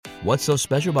What's so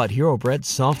special about Hero Bread's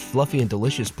soft, fluffy, and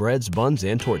delicious breads, buns,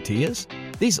 and tortillas?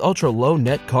 These ultra-low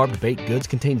net-carb baked goods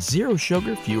contain zero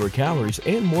sugar, fewer calories,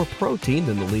 and more protein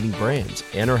than the leading brands,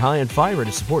 and are high in fiber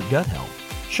to support gut health.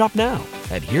 Shop now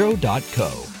at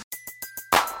Hero.co.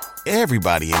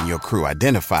 Everybody in your crew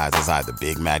identifies as either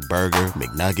Big Mac Burger,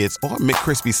 McNuggets, or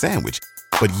McCrispy Sandwich.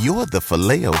 But you're the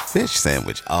Filet-O-Fish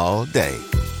Sandwich all day.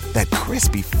 That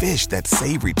crispy fish, that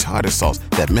savory tartar sauce,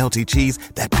 that melty cheese,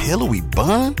 that pillowy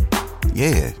bun.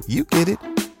 Yeah, you get it.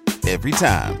 Every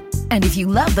time. And if you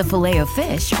love the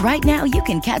Filet-O-Fish, right now you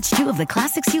can catch two of the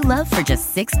classics you love for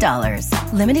just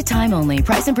 $6. Limited time only.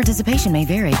 Price and participation may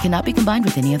vary. Cannot be combined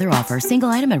with any other offer. Single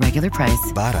item at regular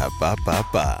price.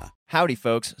 Ba-da-ba-ba-ba. Howdy,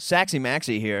 folks. Saxy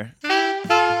Maxie here.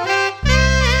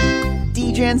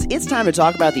 D-Gens, it's time to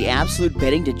talk about the Absolute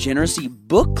Betting Degeneracy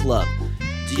Book Club.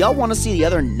 Do y'all want to see the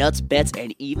other nuts, bets,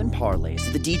 and even parlays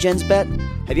that the D-Gens bet?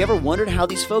 Have you ever wondered how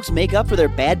these folks make up for their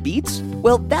bad beats?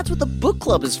 Well, that's what the book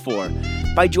club is for.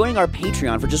 By joining our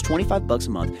Patreon for just $25 a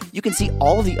month, you can see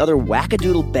all of the other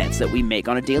wackadoodle bets that we make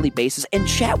on a daily basis and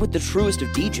chat with the truest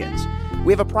of D-Gens.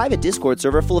 We have a private Discord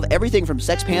server full of everything from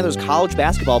Sex Panthers college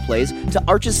basketball plays to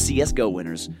Arch's CSGO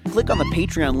winners. Click on the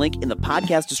Patreon link in the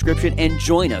podcast description and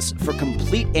join us for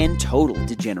complete and total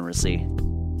degeneracy.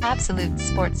 Absolute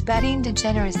sports betting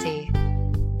degeneracy.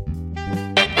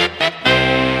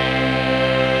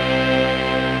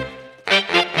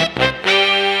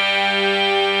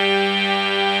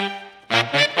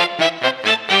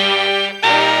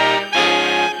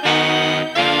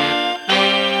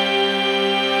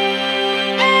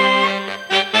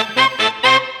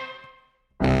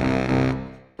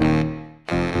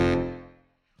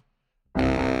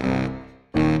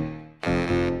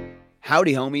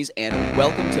 Howdy, homies, and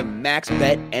welcome to Max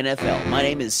Bet NFL. My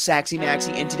name is Saxy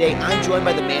Maxie, and today I'm joined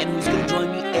by the man who's going to join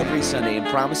me every Sunday and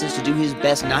promises to do his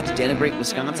best not to denigrate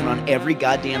Wisconsin on every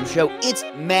goddamn show. It's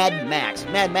Mad Max.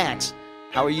 Mad Max,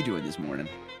 how are you doing this morning?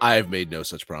 I have made no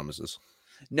such promises.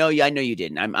 No, yeah, I know you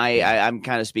didn't. I'm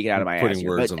kind of speaking out of my ass. Putting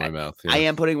words in my mouth. Yeah. I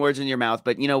am putting words in your mouth,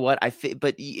 but you know what?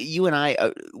 But you and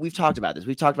I, we've talked about this.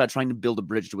 We've talked about trying to build a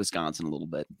bridge to Wisconsin a little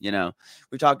bit. You know,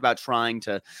 we've talked about trying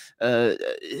to. The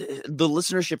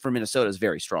listenership for Minnesota is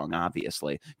very strong,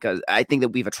 obviously, because I think that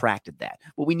we've attracted that.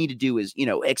 What we need to do is,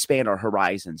 expand our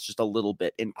horizons just a little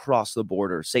bit and cross the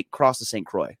border, cross the St.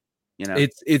 Croix. You know?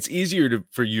 It's easier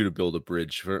for you to build a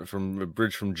bridge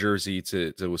from Jersey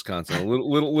to Wisconsin. A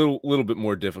little bit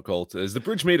more difficult. Is the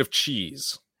bridge made of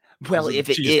cheese? Well,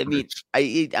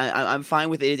 I'm fine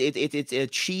with it. It's a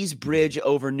cheese bridge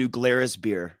over New Glarus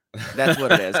beer. That's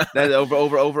what it is. That's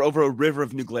over a river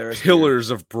of New Glarus. Pillars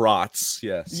beer. Of brats.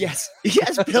 Yes,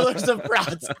 pillars of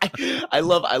brats. I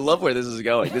love where this is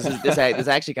going. This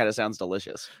actually kind of sounds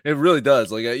delicious. It really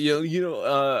does. Like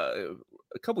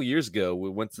a couple years ago, we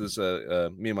went to this.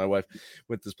 Me and my wife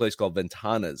went to this place called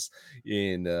Ventana's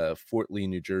in Fort Lee,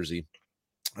 New Jersey.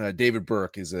 David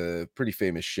Burke is a pretty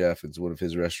famous chef. It's one of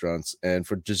his restaurants. And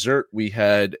for dessert, we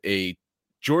had a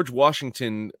George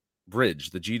Washington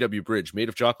bridge, the GW bridge, made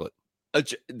of chocolate.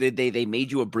 They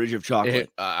made you a bridge of chocolate.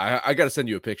 I got to send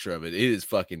you a picture of it. It is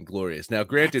fucking glorious. Now,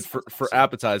 granted, for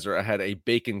appetizer, I had a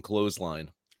bacon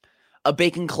clothesline. A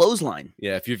bacon clothesline.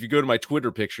 Yeah, if you go to my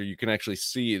Twitter picture, you can actually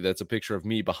see that's a picture of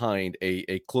me behind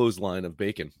a clothesline of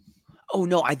bacon. Oh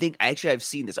no, I've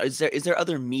seen this. Is there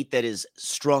other meat that is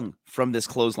strung from this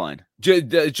clothesline?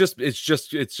 It's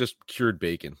just cured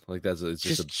bacon. Like it's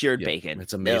just cured bacon.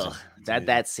 It's amazing.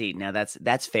 That's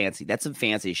fancy. That's some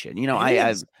fancy shit. You know,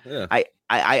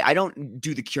 I don't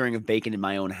do the curing of bacon in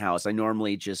my own house. I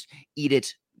normally just eat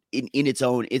it in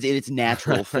its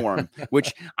natural form,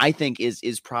 which I think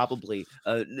is probably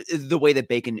the way that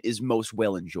bacon is most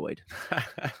well enjoyed.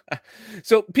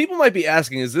 So people might be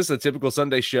asking, is this a typical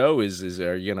Sunday show? Are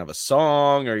you gonna have a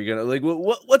song? Are you gonna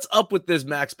what's up with this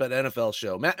Max Bet NFL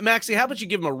show? Maxie, how about you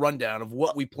give him a rundown of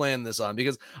what we plan this on?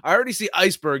 Because I already see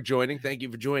Iceberg joining. Thank you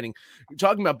for joining. You're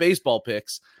talking about baseball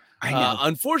picks. I know.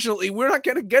 Unfortunately, we're not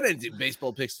gonna get into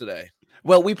baseball picks today.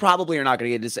 Well, we probably are not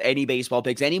going to get into any baseball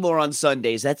picks anymore on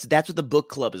Sundays. That's what the book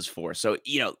club is for. So,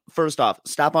 first off,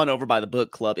 stop on over by the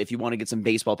book club if you want to get some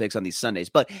baseball picks on these Sundays.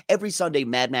 But every Sunday,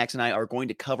 Mad Max and I are going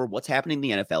to cover what's happening in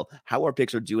the NFL, how our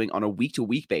picks are doing on a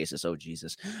week-to-week basis. Oh,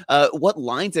 Jesus. What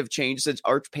lines have changed since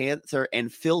Arch Panther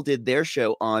and Phil did their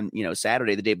show on,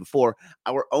 Saturday, the day before,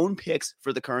 our own picks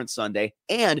for the current Sunday,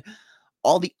 and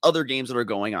all the other games that are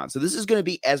going on. So this is going to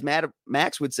be, as Mad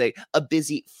Max would say, a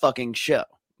busy fucking show.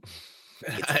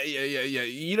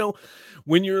 Yeah.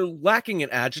 When you're lacking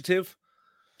an adjective,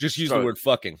 just use the word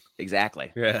fucking.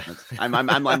 Exactly. Yeah.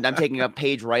 I'm taking a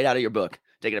page right out of your book.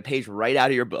 taking a page right out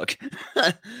of your book.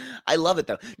 I love it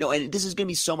though. No, and this is going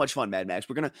to be so much fun, Mad Max.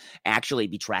 We're going to actually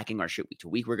be tracking our shit week to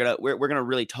week. We're going to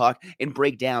really talk and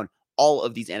break down all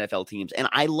of these NFL teams. And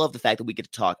I love the fact that we get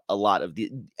to talk a lot of the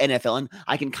NFL, and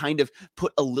I can kind of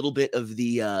put a little bit of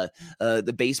the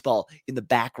baseball in the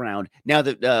background now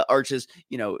that Arches,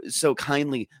 so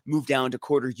kindly moved down to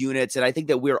quarter units. And I think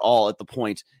that we're all at the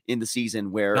point in the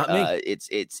season where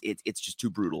it's just too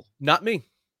brutal. Not me.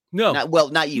 No,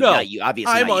 not you. Obviously,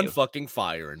 I'm not on you. fucking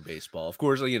fire in baseball. Of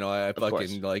course, I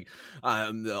fucking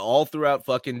all throughout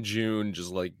fucking June,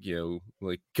 just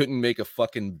couldn't make a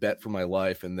fucking bet for my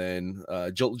life. And then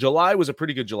July was a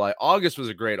pretty good July. August was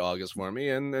a great August for me,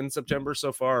 and September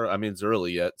so far. I mean, it's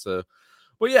early yet, so.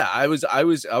 But yeah, I was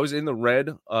in the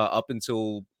red up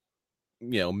until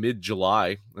mid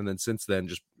July, and then since then,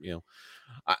 just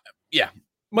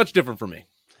much different for me.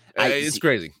 It's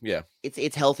crazy. Yeah.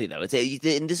 It's healthy though. And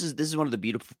this is one of the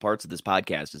beautiful parts of this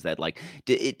podcast is that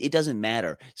it doesn't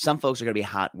matter. Some folks are going to be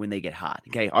hot when they get hot.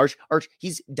 Okay. Arch,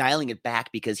 he's dialing it back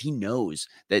because he knows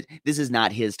that this is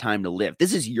not his time to live.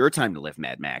 This is your time to live,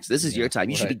 Mad Max. This is your time.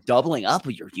 You should be doubling up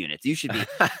with your units. You should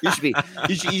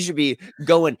be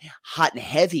going hot and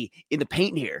heavy in the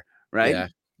paint here. Right. Yeah.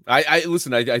 I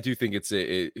listen. I do think it's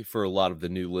for a lot of the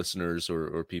new listeners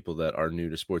or people that are new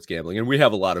to sports gambling, and we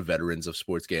have a lot of veterans of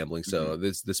sports gambling. So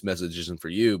this message isn't for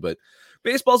you, but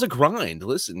baseball's a grind.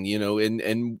 Listen,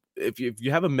 and if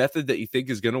you have a method that you think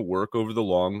is going to work over the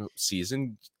long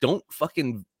season, don't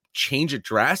fucking change it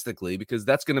drastically because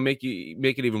that's going to make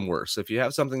it even worse. If you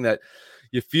have something that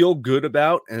you feel good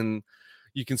about and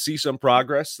you can see some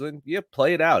progress, then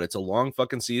play it out. It's a long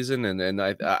fucking season. And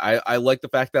I like the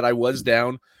fact that I was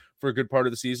down for a good part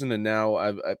of the season. And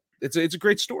now it's a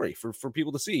great story for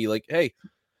people to see like, hey,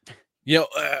 you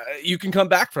can come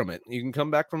back from it. You can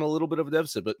come back from a little bit of a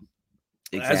deficit, but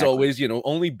as always,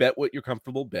 only bet what you're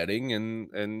comfortable betting.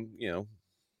 And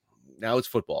now it's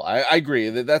football. I agree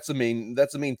that's the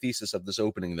main thesis of this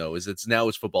opening though, is it's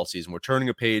football season. We're turning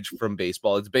a page from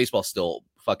baseball. It's baseball still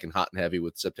fucking hot and heavy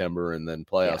with September and then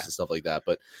playoffs and stuff like that.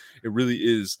 But it really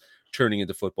is turning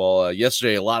into football.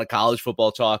 Yesterday, a lot of college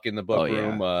football talk in the book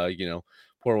room.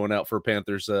 Pour one out for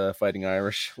Panthers Fighting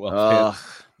Irish. Well,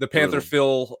 the Panther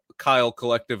Phil Kyle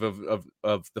collective of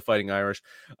the Fighting Irish.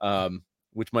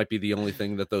 Which might be the only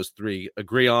thing that those three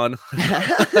agree on.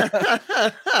 That's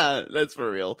for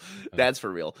real. That's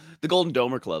for real. The Golden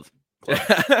Domer Club.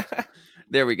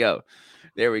 There we go.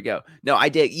 No, I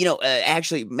did.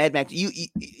 Actually, Mad Max,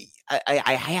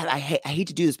 I hate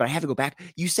to do this, but I have to go back.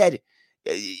 You said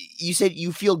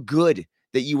you feel good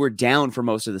that you were down for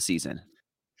most of the season.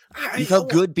 You felt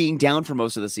good being down for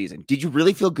most of the season. Did you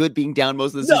really feel good being down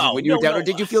most of the season when you were down? Or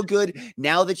did you feel good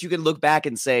now that you can look back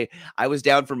and say, I was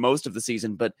down for most of the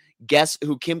season, but guess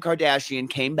who? Kim Kardashian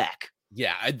came back.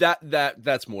 Yeah,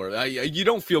 that's more. You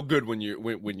don't feel good when you're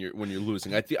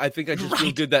losing. I think I just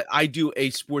feel good that I do a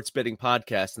sports betting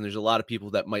podcast, and there's a lot of people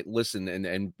that might listen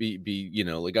and be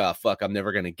like, oh fuck, I'm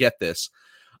never gonna get this.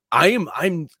 I'm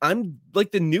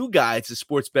like the new guy to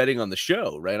sports betting on the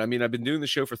show, right? I mean, I've been doing the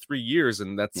show for 3 years,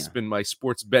 and that's been my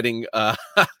sports betting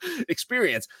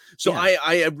experience. So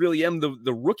I really am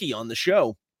the rookie on the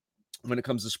show when it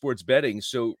comes to sports betting.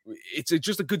 So it's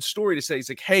just a good story to say. It's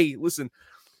like, hey, listen,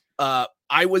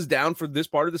 I was down for this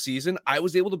part of the season. I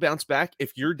was able to bounce back.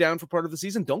 If you're down for part of the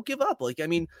season, don't give up.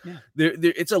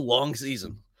 It's a long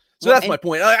season. So that's my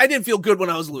point. I didn't feel good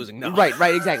when I was losing. No, right,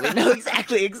 exactly. No,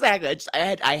 exactly.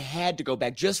 I had to go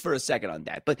back just for a second on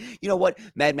that. But you know what,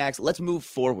 Mad Max? Let's move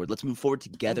forward. Let's move forward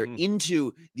together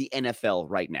into the NFL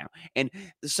right now. And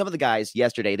some of the guys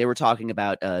yesterday, they were talking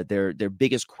about their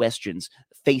biggest questions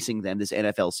facing them this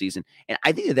NFL season. And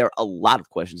I think that there are a lot of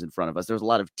questions in front of us. There's a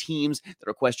lot of teams that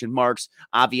are question marks.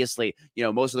 Obviously,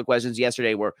 most of the questions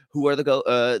yesterday were: who are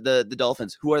the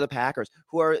Dolphins? Who are the Packers?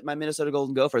 Who are my Minnesota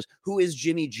Golden Gophers? Who is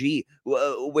Jimmy G?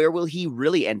 Where will he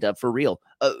really end up for real?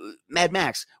 Mad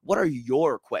Max, what are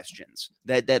your questions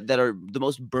that are the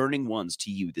most burning ones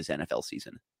to you this NFL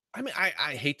season? I mean,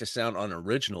 I hate to sound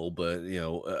unoriginal, but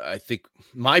I think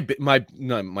my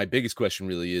biggest question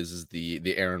really is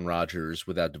the Aaron Rodgers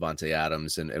without Devontae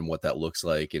Adams and what that looks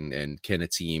like, and can a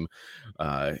team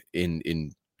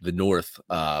in the North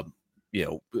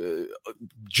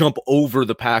jump over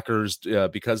the Packers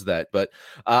because of that. But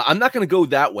I'm not going to go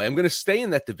that way. I'm going to stay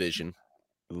in that division.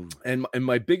 Ooh. And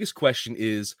my biggest question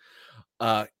is,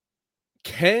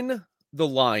 can the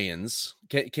Lions,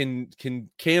 can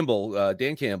Campbell,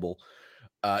 Dan Campbell,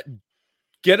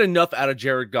 get enough out of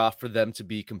Jared Goff for them to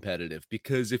be competitive.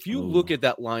 Because if you look at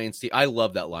that Lions team, I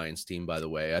love that Lions team, by the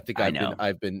way. I think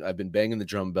I've been banging the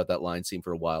drum about that Lions team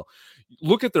for a while.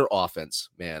 Look at their offense,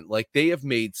 man. Like, they have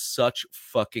made such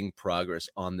fucking progress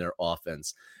on their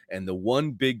offense. And the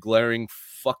one big glaring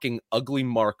fucking ugly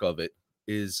mark of it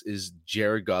is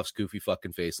Jared Goff's goofy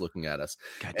fucking face looking at us.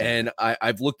 And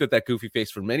I've looked at that goofy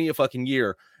face for many a fucking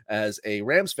year as a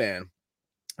Rams fan.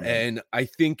 And I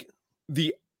think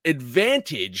the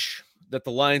advantage that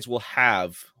the Lions will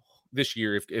have this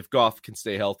year, if Goff can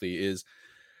stay healthy, is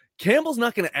Campbell's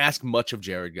not going to ask much of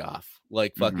Jared Goff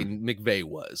like fucking McVay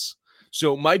was.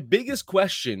 So my biggest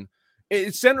question,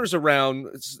 it centers around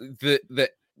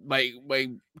my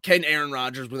can Aaron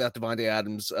Rodgers without Devontae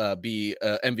Adams be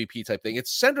MVP type thing. It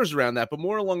centers around that, but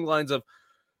more along the lines of,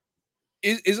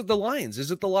 is it the Lions? Is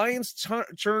it the Lions'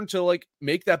 turn to like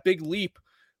make that big leap?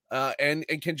 And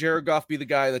can Jared Goff be the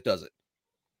guy that does it?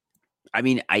 I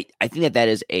mean, I think that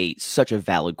is such a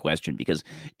valid question, because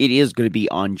it is going to be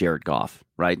on Jared Goff,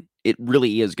 right? It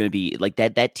really is going to be like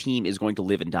that. That team is going to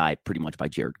live and die pretty much by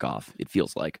Jared Goff. It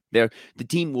feels like the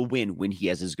team will win when he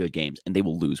has his good games, and they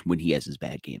will lose when he has his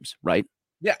bad games, right?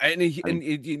 Yeah, and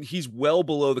he's well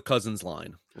below the Cousins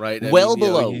line, right? He's well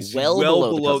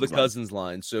below the Cousins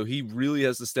line. So he really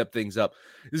has to step things up.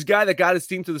 This guy that got his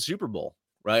team to the Super Bowl,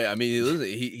 right? I mean,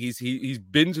 he's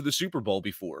been to the Super Bowl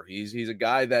before. He's a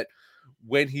guy that,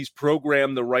 when he's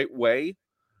programmed the right way,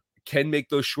 can make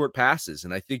those short passes.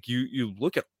 And I think you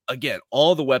look at, again,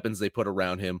 all the weapons they put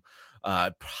around him,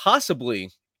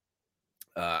 possibly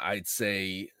I'd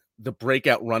say the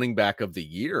breakout running back of the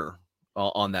year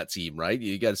on that team, right?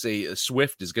 You got to say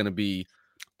Swift is going to be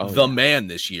man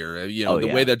this year.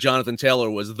 The way that Jonathan Taylor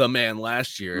was the man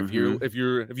last year. Mm-hmm. If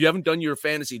you haven't done your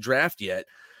fantasy draft yet,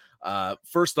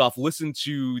 first off, listen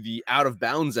to the Out of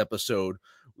Bounds episode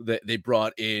that they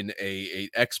brought in a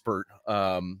expert,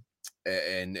 and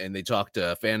they talked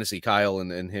to Fantasy Kyle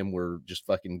and him were just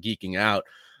fucking geeking out.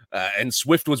 And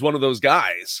Swift was one of those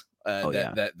guys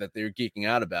that they're geeking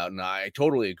out about. And I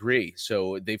totally agree.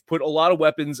 So they've put a lot of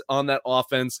weapons on that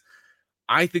offense.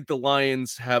 I think the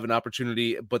Lions have an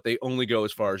opportunity, but they only go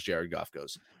as far as Jared Goff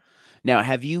goes. Now,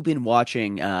 have you been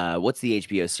watching what's the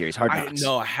HBO series? Hard Knocks?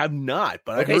 No, I have not.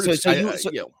 But okay,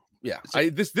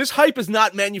 this hype is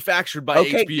not manufactured by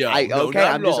HBO.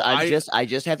 I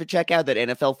just have to check out that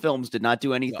NFL Films did not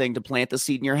do anything to plant the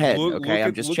seed in your head.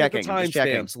 I'm just checking.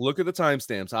 Look at the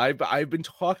timestamps. I've been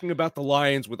talking about the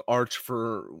Lions with Arch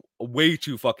for way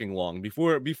too fucking long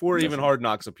before even Hard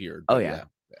Knocks appeared. But yeah.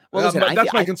 Well, listen,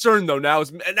 that's my concern, though. Now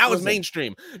it's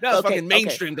mainstream. Now it's fucking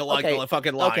mainstream to like the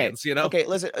fucking Lions, you know? Okay,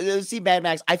 listen, see, Mad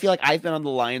Max, I feel like I've been on the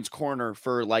Lions corner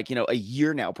for a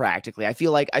year now, practically. I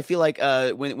feel like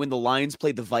when the Lions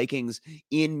played the Vikings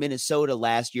in Minnesota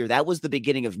last year, that was the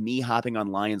beginning of me hopping on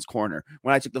Lions corner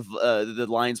when I took the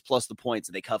Lions plus the points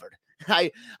and they covered.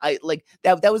 I like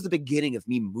that was the beginning of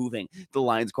me moving the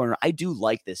Lions corner. I do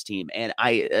like this team, and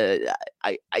I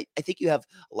think you have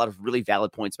a lot of really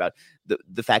valid points about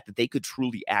the fact that they could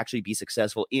truly actually be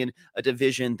successful in a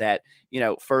division that,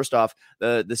 first off,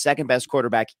 the second best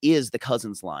quarterback is the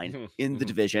Cousins line in the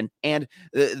division, and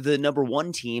the number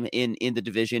one team in the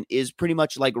division is pretty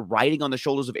much like riding on the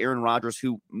shoulders of Aaron Rodgers,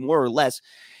 who more or less,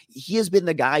 he has been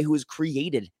the guy who has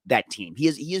created that team. He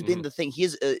has been the thing.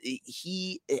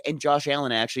 He and Josh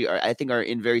Allen actually I think are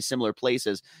in very similar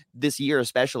places this year,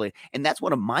 especially. And that's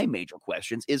one of my major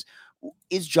questions is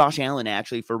Josh Allen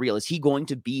actually for real? Is he going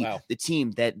to be the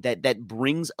team that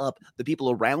brings up the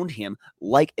people around him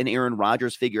like an Aaron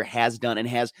Rodgers figure has done and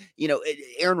has,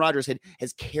 Aaron Rodgers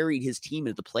has carried his team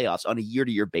into the playoffs on a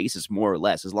year-to-year basis, more or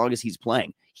less, as long as he's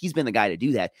playing. He's been the guy to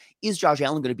do that. Is Josh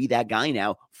Allen going to be that guy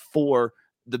now for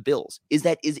the Bills? Is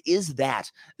that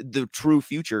the true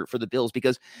future for the Bills?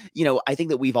 Because, I think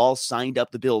that we've all signed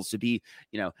up the Bills to be,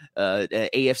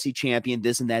 AFC champion,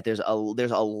 this and that. There's a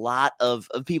lot of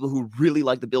people who really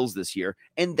like the Bills this year,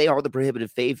 and they are the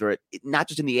prohibitive favorite, not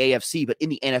just in the AFC, but in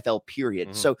the NFL period.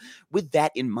 Mm-hmm. So with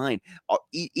that in mind,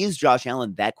 is Josh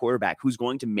Allen that quarterback who's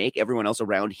going to make everyone else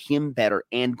around him better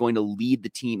and going to lead the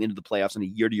team into the playoffs on a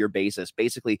year-to-year basis,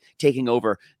 basically taking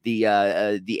over the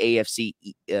AFC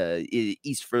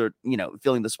East for,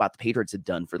 filling the spot the Patriots had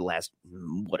done for the last,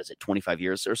 25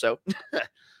 years or so?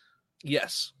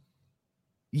 Yes.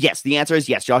 Yes, the answer is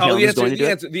yes. Josh Allen is going to do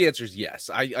it. The answer is yes.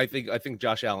 I think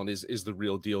Josh Allen is the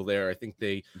real deal there. I think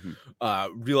they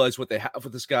realize what they have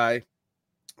with this guy.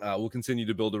 We'll continue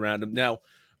to build around him. Now,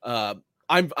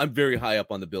 I'm very high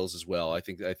up on the Bills as well. I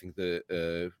think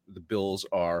the Bills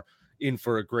are in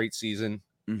for a great season.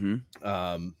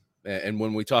 Mm-hmm. And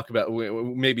when we talk about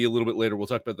maybe a little bit later, we'll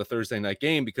talk about the Thursday night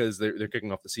game because they're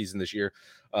kicking off the season this year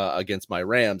against my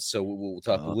Rams. So we'll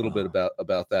talk a little bit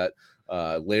about that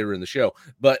later in the show.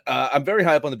 But I'm very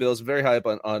high up on the Bills. I'm very high up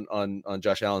on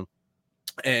Josh Allen.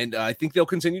 And I think they'll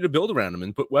continue to build around him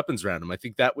and put weapons around him. I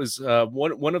think that was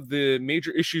one of the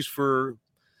major issues for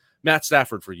Matt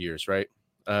Stafford for years, right?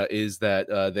 Is that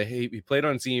he played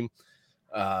on a team.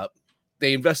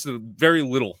 They invested very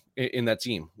little in that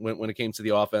team when it came to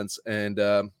the offense, and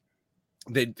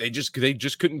they just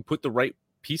couldn't put the right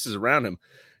pieces around him.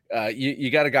 You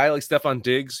got a guy like Stephon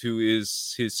Diggs who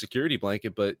is his security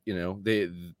blanket, but they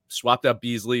swapped out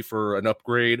Beasley for an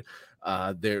upgrade.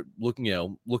 They're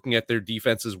looking at their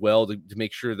defense as well to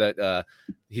make sure that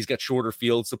he's got shorter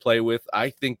fields to play with. I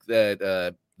think that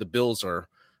the Bills are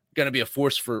going to be a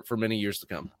force for many years to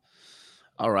come.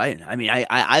 All right. I mean,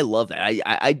 I love that.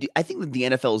 I think that the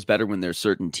NFL is better when there's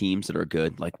certain teams that are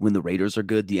good. Like when the Raiders are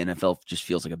good, the NFL just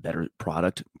feels like a better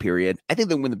product, period. I think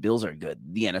that when the Bills are good,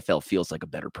 the NFL feels like a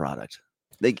better product.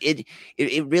 Like it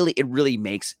really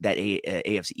makes that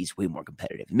AFC East way more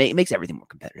competitive. It makes everything more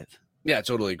competitive. Yeah, I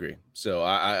totally agree. So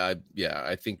I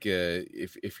think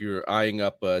if you're eyeing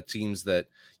up teams that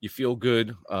you feel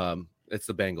good, it's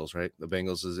the Bengals, right? The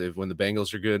Bengals is when the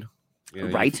Bengals are good.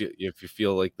 Right. If you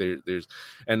feel like there's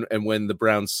and when the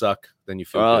Browns suck, then you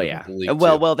feel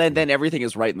well then everything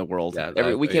is right in the world.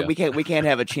 Yeah, we can't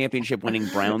have a championship winning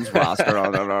Browns roster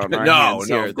on our hands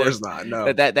here. Of course not.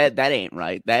 No, that ain't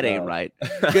right. That ain't right.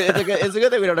 It's a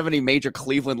good thing we don't have any major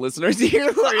Cleveland listeners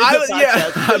here.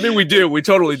 I mean we do. We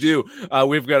totally do.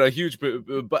 We've got a huge.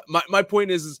 But my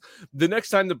point is the next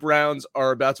time the Browns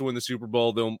are about to win the Super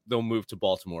Bowl, they'll move to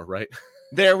Baltimore, right?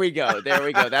 There we go.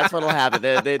 That's what'll happen.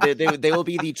 They will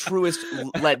be the truest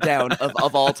letdown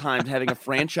of all time, having a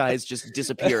franchise just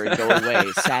disappear and go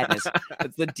away. Sadness.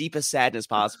 It's the deepest sadness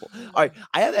possible. All right,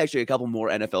 I have actually a couple more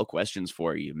NFL questions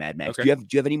for you, Mad Max. Okay. Do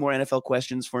you have any more NFL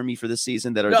questions for me for this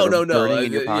season that are burning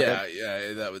in your pocket?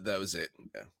 Yeah. That was it.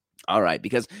 Yeah. All right,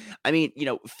 because I mean,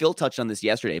 Phil touched on this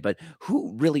yesterday, but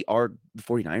who really are the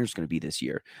 49ers going to be this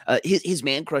year? His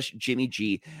man crush Jimmy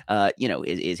G,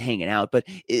 is hanging out, but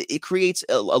it creates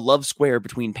a love square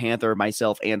between Panther,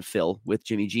 myself, and Phil with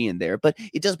Jimmy G in there. But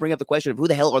it does bring up the question of who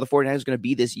the hell are the 49ers going to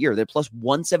be this year? They're plus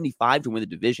 175 to win the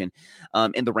division,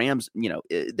 and the Rams,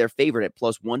 they're favored at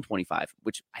plus 125,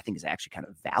 which I think is actually kind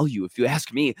of value if you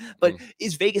ask me. But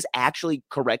is Vegas actually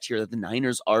correct here that the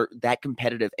Niners are that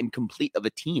competitive and complete of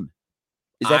a team?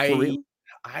 Is that for real?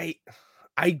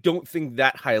 I don't think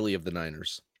that highly of the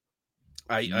Niners.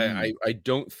 I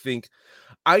don't think.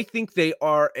 I think they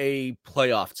are a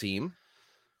playoff team,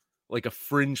 like a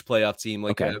fringe playoff team.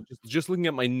 Like just looking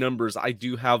at my numbers, I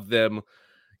do have them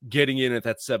getting in at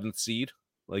that 7th seed,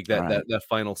 like that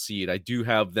final seed. I do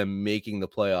have them making the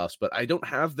playoffs, but I don't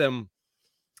have them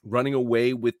running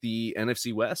away with the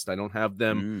NFC West. I don't have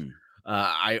them.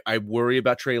 I worry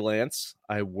about Trey Lance.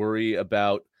 I worry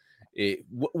about.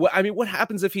 What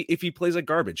happens if he plays like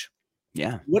garbage?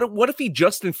 Yeah. What if he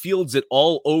Justin Fields it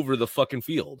all over the fucking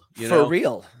field? For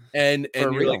real. And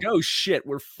you're like, oh shit,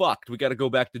 we're fucked. We got to go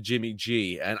back to Jimmy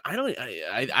G. And I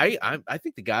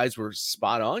think the guys were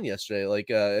spot on yesterday. Like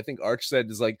I think Arch said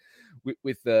is like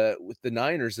with the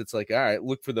Niners, it's like, all right,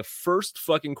 look for the first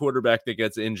fucking quarterback that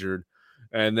gets injured,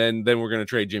 and then we're gonna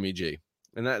trade Jimmy G.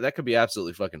 And that could be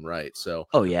absolutely fucking right. So,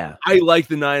 oh yeah, I like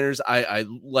the Niners. I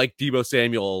like Deebo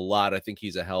Samuel a lot. I think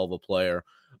he's a hell of a player.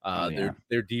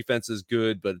 Their defense is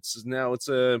good, but it's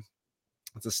a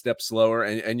step slower.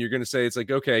 And you're going to say it's like,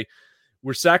 okay,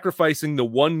 we're sacrificing the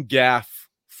one gaffe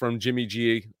from Jimmy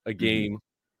G a game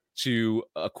to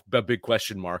a big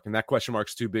question mark, and that question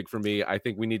mark's too big for me. I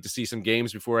think we need to see some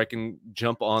games before I can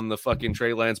jump on the fucking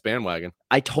Trey Lance bandwagon.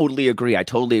 I totally agree.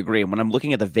 And when I'm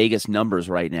looking at the Vegas numbers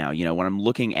right now, when I'm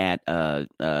looking at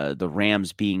the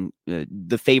Rams being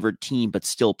the favored team, but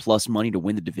still plus money to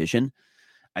win the division,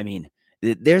 I mean,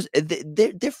 there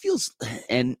feels,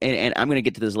 and I'm going to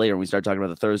get to this later when we start talking about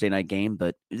the Thursday night game,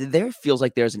 but there feels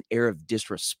like there's an air of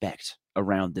disrespect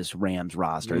around this Rams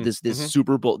roster, this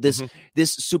Super Bowl, this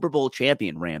Super Bowl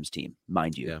champion Rams team,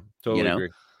 mind you. Yeah, totally agree.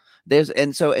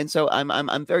 So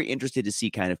I'm very interested to see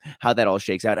kind of how that all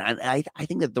shakes out. And I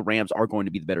think that the Rams are going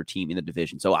to be the better team in the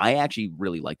division. So I actually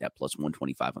really like that plus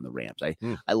 125 on the Rams.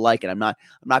 I like it. I'm not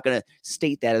going to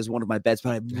state that as one of my bets, but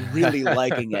I'm really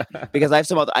liking it because I have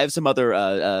some other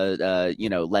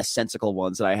less sensical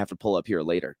ones that I have to pull up here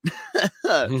later.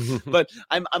 But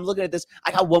I'm looking at this.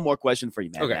 I got one more question for you,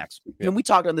 Max. Yeah. And we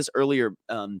talked on this earlier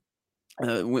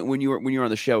when you were on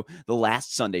the show, the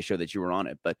last Sunday show that you were on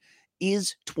it, but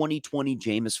is 2020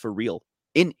 Jameis for real?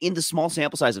 In the small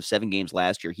sample size of 7 games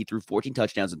last year, he threw 14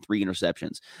 touchdowns and 3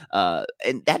 interceptions.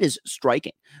 And that is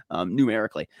striking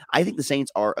numerically. I think the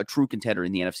Saints are a true contender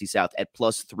in the NFC South at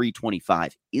plus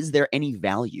 325. Is there any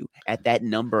value at that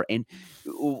number? And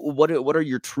what are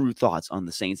your true thoughts on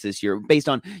the Saints this year? Based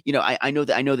on, I know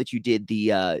that you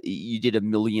did a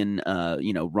million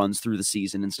runs through the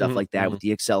season and stuff like that with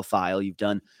the Excel file. You've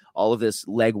done all of this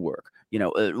legwork.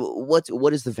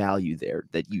 What is the value there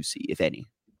that you see, if any?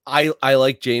 I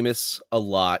like Jameis a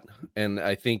lot, and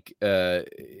I think I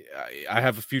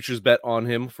have a futures bet on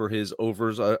him for his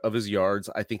overs of his yards.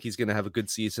 I think he's going to have a good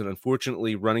season.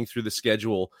 Unfortunately, running through the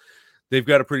schedule, they've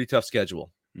got a pretty tough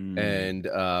schedule, and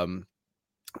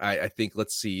I think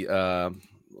let's see. Let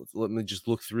me just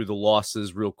look through the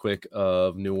losses real quick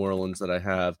of New Orleans that I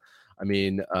have. I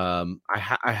mean,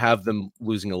 I have them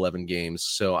losing 11 games,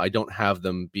 so I don't have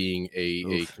them being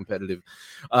a competitive.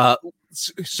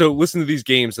 So listen to these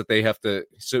games that they have to.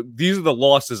 So these are the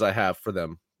losses I have for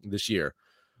them this year.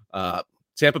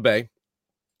 Tampa Bay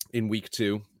in week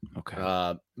 2.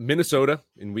 Okay. Minnesota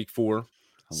in week 4.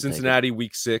 Cincinnati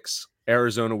week 6.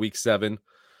 Arizona week 7.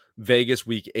 Vegas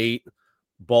week 8.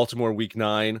 Baltimore week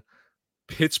 9.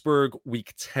 Pittsburgh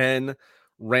week 10.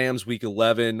 Rams week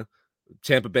 11.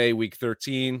 Tampa Bay week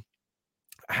 13.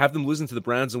 I have them losing to the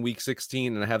Browns in week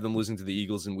 16, and I have them losing to the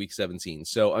Eagles in week 17.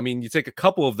 So, I mean, you take a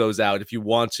couple of those out if you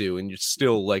want to, and you're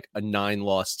still like a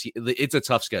 9-loss team. It's a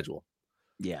tough schedule.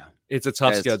 Yeah. It's a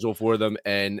tough schedule for them.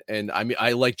 And I mean,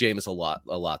 I like Jameis a lot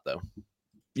though.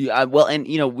 Yeah, well, and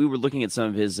we were looking at some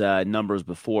of his numbers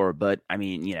before, but I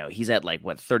mean, he's at like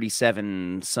what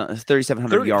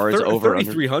 3,700 yards over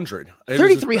 3,300.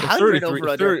 3,300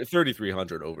 over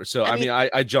 3,300 over. So I mean,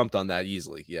 I jumped on that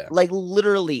easily. Yeah, like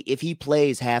literally, if he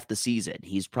plays half the season,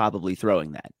 he's probably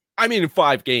throwing that. I mean, in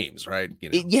 5 games, right?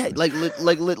 Yeah, like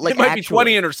it might be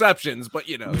 20 interceptions, but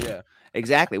yeah.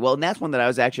 Exactly. Well, and that's one that I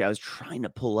was trying to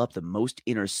pull up the most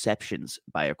interceptions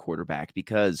by a quarterback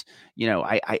because,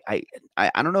 I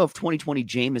don't know if 2020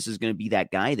 Jameis is going to be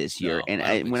that guy this year. No,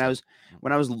 and when I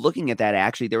was looking at that,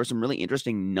 actually, there were some really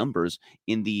interesting numbers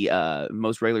in the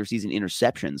most regular season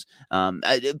interceptions.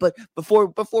 But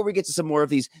before we get to some more of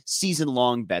these season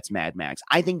long bets, Mad Max,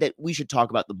 I think that we should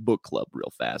talk about the book club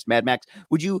real fast. Mad Max,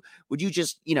 would you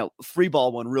just, free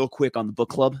ball one real quick on the book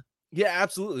club? Yeah,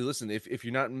 absolutely. Listen, if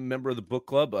you're not a member of the book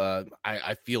club,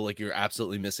 I feel like you're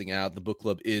absolutely missing out. The book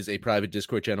club is a private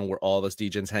Discord channel where all of us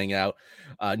DGens hang out.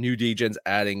 New DGens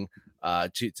adding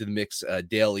to the mix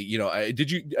daily. I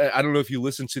don't know if you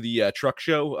listened to the truck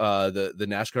show, the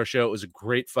NASCAR show. It was a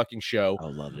great fucking show. I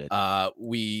loved it.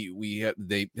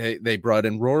 They brought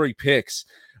in Rory Picks.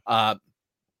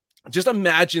 Just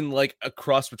imagine like a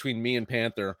cross between me and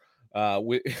Panther.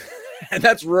 And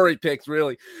that's Rory Picks,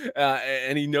 really.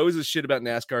 And he knows his shit about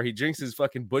NASCAR. He drinks his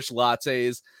fucking Busch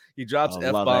lattes. He drops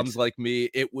F-bombs like me.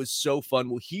 It was so fun.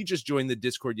 Well, he just joined the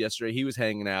Discord yesterday. He was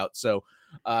hanging out. So,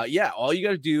 all you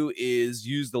got to do is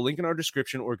use the link in our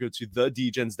description or go to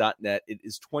thedgens.net. It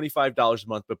is $25 a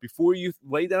month. But before you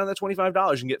lay down that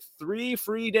 $25, you can get 3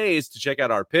 free days to check out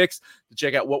our picks, to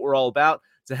check out what we're all about,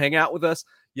 to hang out with us.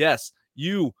 Yes,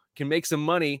 you can make some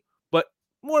money, but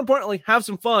more importantly, have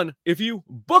some fun if you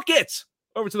book it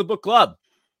over to the book club.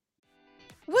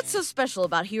 What's so special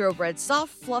about Hero Bread's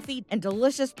soft, fluffy, and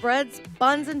delicious breads,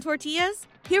 buns, and tortillas?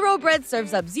 Hero Bread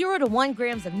serves up 0 to 1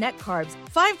 grams of net carbs,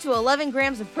 5 to 11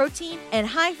 grams of protein, and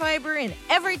high fiber in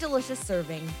every delicious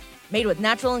serving. Made with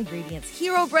natural ingredients,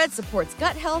 Hero Bread supports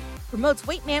gut health, promotes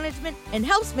weight management, and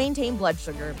helps maintain blood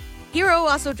sugar. Hero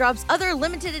also drops other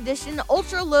limited edition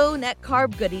ultra-low net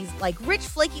carb goodies like rich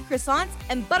flaky croissants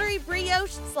and buttery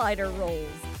brioche slider rolls.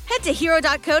 Head to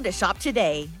hero.co to shop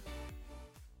today.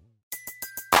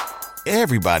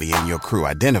 Everybody in your crew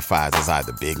identifies as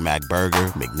either Big Mac Burger,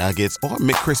 McNuggets, or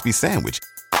McCrispy Sandwich.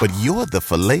 But you're the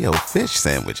Filet-O-Fish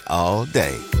Sandwich all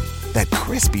day. That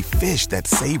crispy fish, that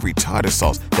savory tartar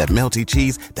sauce, that melty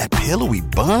cheese, that pillowy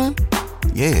bun.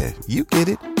 Yeah, you get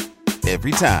it.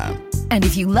 Every time. And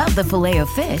if you love the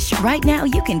Filet-O-Fish, right now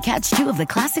you can catch 2 of the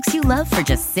classics you love for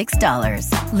just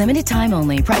 $6. Limited time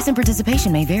only. Price and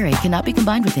participation may vary. Cannot be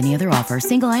combined with any other offer.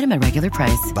 Single item at regular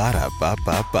price.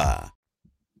 Ba-da-ba-ba-ba.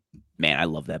 Man, I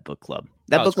love that book club.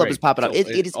 That book club is popping up.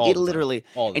 It literally.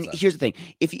 And here's the thing: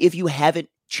 if you haven't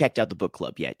checked out the book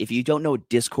club yet, if you don't know what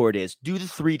Discord is, do the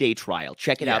 3-day trial.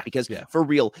 Check it out because for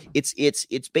real, it's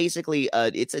basically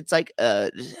I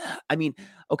mean,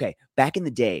 okay, back in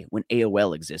the day when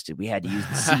AOL existed, we had to use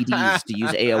the CDs to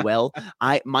use AOL.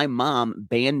 My mom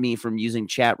banned me from using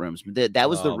chat rooms. That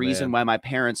was the reason why my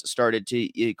parents started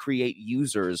to create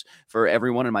users for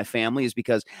everyone in my family, is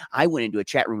because I went into a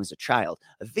chat room as a child,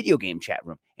 a video game chat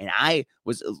room, and I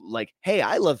was like, "Hey,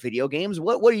 I love video games.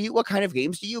 What kind of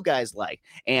games do you guys like?"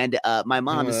 And my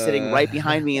mom is sitting right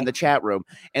behind me in the chat room,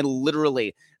 and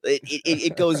literally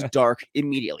it goes dark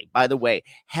immediately. By the way,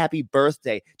 happy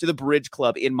birthday to the Bridge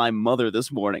Club in my mother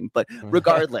this morning. But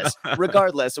regardless,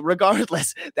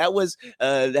 that was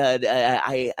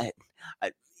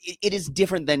it is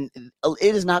different than,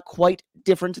 it is not quite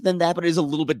different than that, but it is a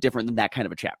little bit different than that kind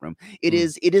of a chat room. It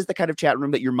is the kind of chat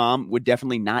room that your mom would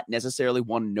definitely not necessarily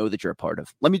want to know that you're a part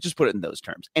of. Let me just put it in those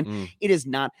terms. And it is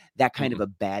not that kind of a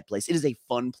bad place. It is a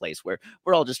fun place where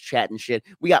we're all just chatting shit.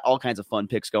 We got all kinds of fun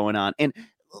picks going on. And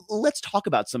let's talk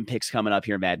about some picks coming up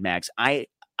here, Mad Max. I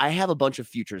have a bunch of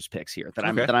futures picks here that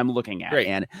I'm looking at. Great.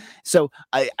 And so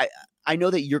I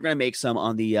know that you're going to make some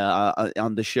on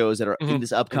the shows that are in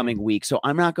this upcoming week. So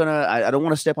I'm not going to, I don't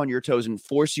want to step on your toes and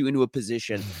force you into a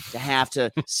position to have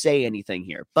to say anything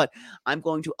here, but I'm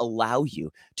going to allow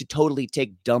you to totally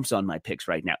take dumps on my picks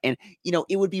right now. And,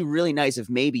 it would be really nice if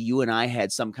maybe you and I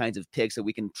had some kinds of picks that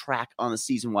we can track on a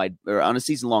season wide or on a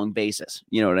season long basis.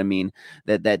 You know what I mean?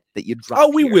 That you drop. Oh,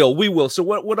 we will. So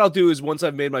what I'll do is, once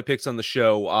I've made my picks on the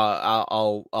show,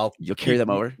 you'll carry them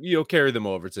over. You'll carry them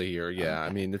over to here. Yeah. Okay. I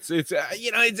mean,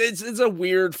 it's a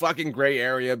weird fucking gray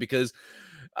area because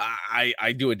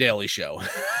I do a daily show,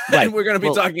 right. And we're going to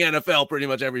be talking NFL pretty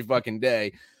much every fucking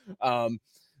day.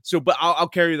 But I'll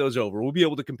carry those over. We'll be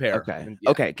able to compare. Okay. And,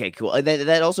 yeah. Okay, cool.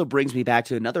 That also brings me back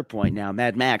to another point now.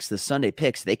 Mad Max, the Sunday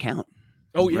picks, they count.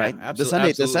 Oh yeah, right?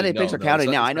 Absolutely. The Sunday picks are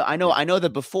counting now. I know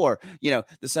that before, the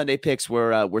Sunday picks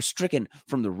were stricken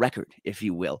from the record, if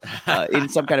you will, in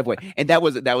some kind of way, and that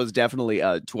was definitely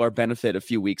to our benefit a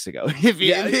few weeks ago.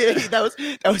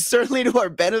 That was certainly to our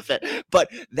benefit. But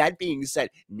that being said,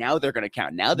 now they're going to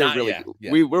count. Now they're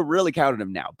we're really counting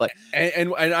them now. But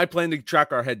and I plan to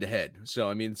track our head to head. So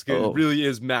I mean, it really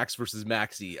is Max versus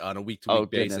Maxi on a week to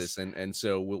week basis, and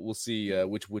so we'll see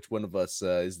which one of us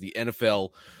is the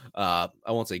NFL.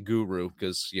 I won't say guru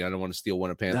because I don't want to steal one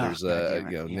of Panthers.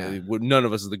 None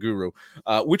of us is the guru.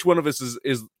 Which one of us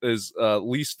is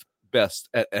least best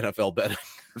at NFL betting?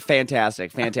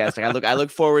 Fantastic. I look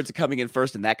forward to coming in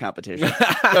first in that competition.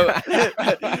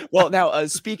 Well, now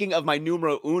speaking of my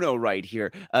numero uno right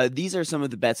here, these are some of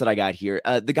the bets that I got here.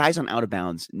 The guys on Out of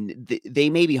Bounds, they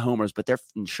may be homers, but they're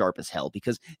sharp as hell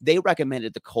because they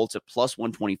recommended the Colts at plus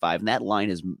 125, and that line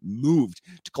has moved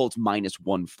to Colts minus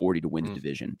 140 to win the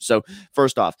division. So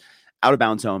first off, Out of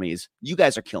Bounds homies, you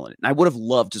guys are killing it. And I would have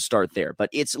loved to start there, but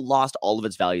it's lost all of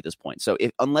its value at this point. So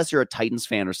unless you're a Titans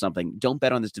fan or something, don't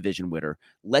bet on this division winner.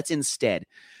 Let's instead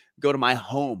go to my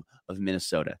home of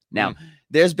Minnesota. Now,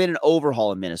 there's been an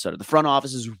overhaul in Minnesota. The front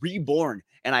office is reborn,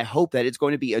 and I hope that it's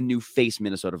going to be a new face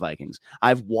Minnesota Vikings.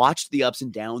 I've watched the ups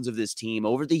and downs of this team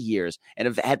over the years and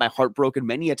have had my heart broken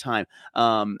many a time.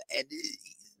 And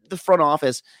the front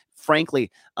office,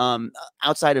 frankly,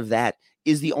 outside of that,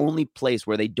 is the only place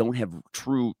where they don't have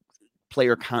true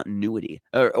player continuity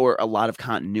or a lot of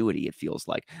continuity, it feels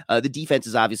like. The defense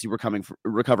is obviously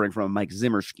recovering from a Mike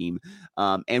Zimmer scheme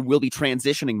and will be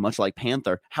transitioning much like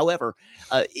Panther. However,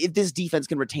 if this defense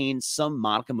can retain some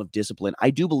modicum of discipline, I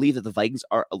do believe that the Vikings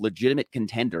are a legitimate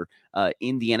contender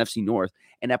in the NFC North.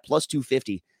 And at plus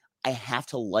 250, I have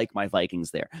to like my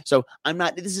Vikings there. So I'm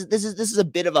not, this is a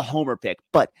bit of a homer pick,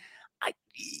 but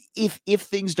if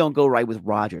things don't go right with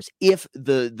Rodgers, if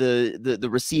the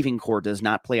receiving core does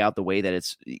not play out the way that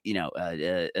it's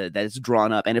that it's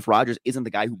drawn up, and if Rodgers isn't the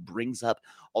guy who brings up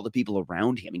all the people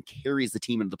around him and carries the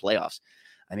team into the playoffs,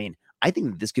 I mean, I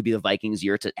think that this could be the Vikings'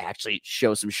 year to actually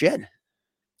show some shit.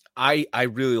 I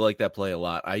really like that play a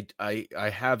lot. I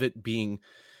have it being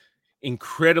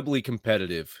incredibly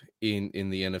competitive in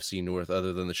the NFC North,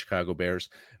 other than the Chicago Bears.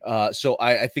 So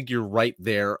I think you're right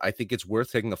there. I think it's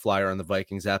worth taking a flyer on the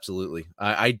Vikings. Absolutely.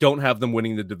 I don't have them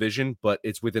winning the division, but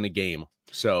it's within a game.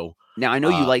 So now I know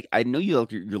you like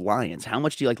your Lions. How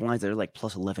much do you like the Lions? They're like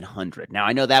plus 1,100. Now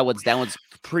I know that one's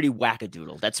pretty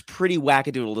wackadoodle. That's pretty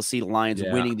wackadoodle to see the Lions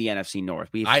winning the NFC North.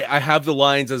 I have the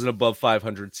Lions as an above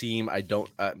 500 team. I don't.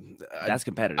 That's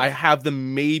competitive. I have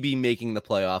them maybe making the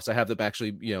playoffs. I have them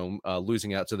actually,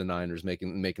 losing out to the Niners,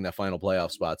 making that final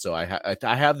playoff spot. So I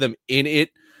have them in it.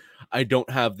 I don't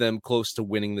have them close to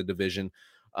winning the division.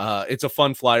 It's a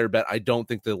fun flyer bet. I don't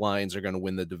think the Lions are going to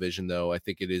win the division, though. I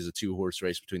think it is a 2-horse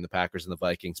race between the Packers and the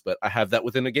Vikings, but I have that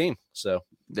within a game. So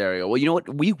there you go. Well, you know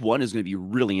what? Week 1 is going to be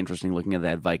really interesting looking at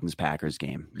that Vikings-Packers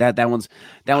game. That one's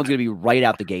going to be right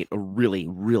out the gate. A really,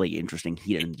 really interesting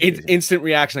heat. Instant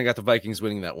reaction. I got the Vikings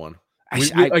winning that one.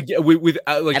 With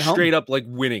straight up like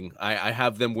winning. I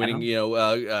have them winning.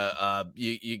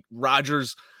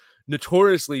 Rodgers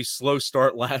notoriously slow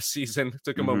start last season.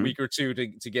 Took him a week or two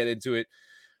to get into it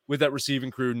with that receiving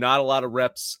crew. Not a lot of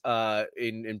reps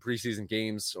in preseason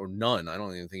games, or none. I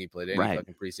don't even think he played any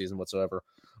fucking preseason whatsoever.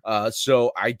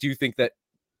 So I do think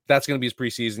that's going to be his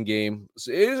preseason game.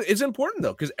 So it's important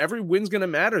though, because every win's going to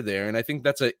matter there, and I think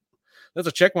that's a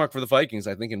check mark for the Vikings,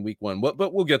 I think, in week 1.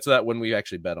 But we'll get to that when we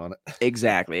actually bet on it.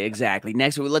 Exactly.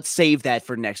 Next week, let's save that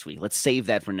for next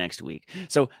week.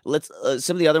 So let's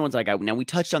some of the other ones I got. Now, we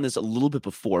touched on this a little bit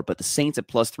before, but the Saints at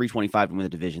plus 325 to win the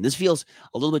division. This feels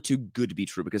a little bit too good to be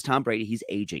true because Tom Brady, he's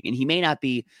aging, and he may not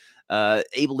be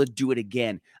able to do it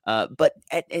again. But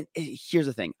here's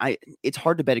the thing. It's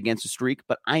hard to bet against a streak,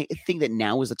 but I think that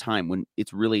now is the time when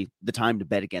it's really the time to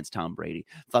bet against Tom Brady.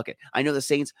 Fuck it. I know the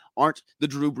Saints aren't the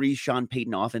Drew Brees, Sean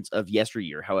Payton offense of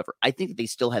yesteryear. However, I think that they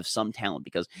still have some talent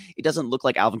because it doesn't look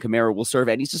like Alvin Kamara will serve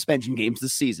any suspension games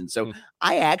this season. So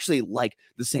I actually like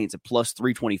the Saints at plus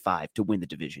 325 to win the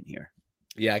division here.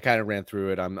 Yeah, I kind of ran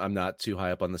through it. I'm not too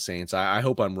high up on the Saints. I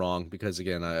hope I'm wrong because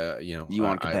again, you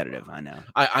aren't competitive. I know.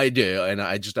 I do, and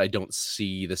I don't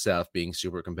see the South being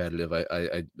super competitive.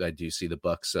 I do see the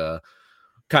Bucks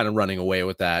kind of running away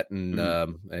with that, and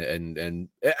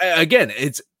again,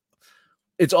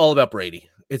 it's all about Brady.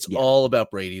 It's all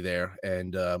about Brady there,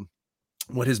 and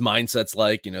what his mindset's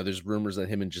like. There's rumors that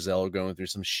him and Giselle are going through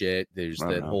some shit. There's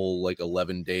that whole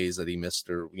 11 days that he missed,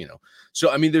 or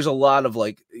so I mean there's a lot of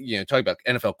talking about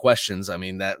NFL questions. I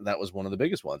mean that was one of the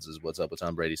biggest ones, is what's up with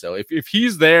Tom Brady. So if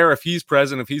he's there, if he's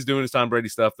present, if he's doing his Tom Brady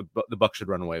stuff, the Bucs should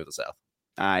run away with the South.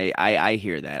 I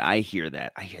hear that.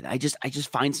 I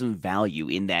just find some value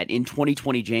in that in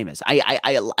 2020 Jameis.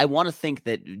 I want to think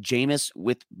that Jameis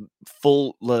with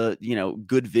full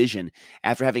good vision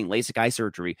after having LASIK eye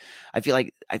surgery, I feel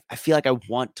like I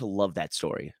want to love that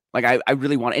story. Like I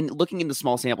really want, and looking in the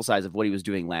small sample size of what he was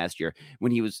doing last year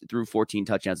when he was threw 14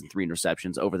 touchdowns and 3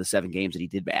 interceptions over the 7 games that he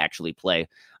did actually play.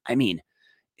 I mean,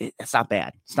 it's not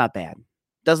bad. It's not bad.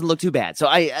 Doesn't look too bad. So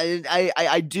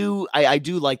I do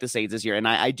like the Saints this year, and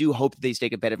I do hope that they stay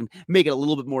competitive and make it a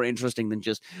little bit more interesting than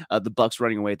just the Bucs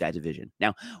running away with that division.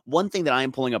 Now, one thing that I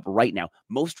am pulling up right now,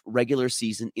 most regular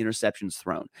season interceptions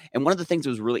thrown. And one of the things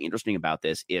that was really interesting about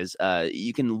this is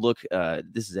you can look,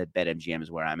 this is at BetMGM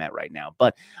is where I'm at right now,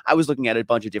 but I was looking at a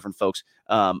bunch of different folks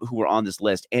who were on this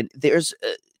list, and there's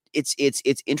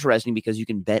it's interesting because you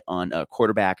can bet on a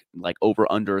quarterback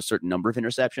over under a certain number of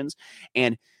interceptions,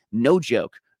 and no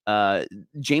joke.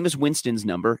 Jameis Winston's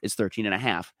number is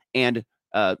 13.5. And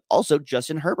also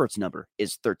Justin Herbert's number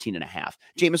is 13.5.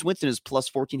 Jameis Winston is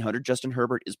plus 1,400. Justin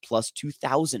Herbert is plus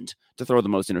 2,000 to throw the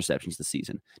most interceptions this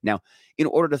season. Now, in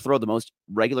order to throw the most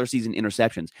regular season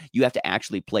interceptions, you have to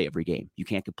actually play every game. You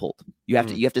can't get pulled. You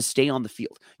have to stay on the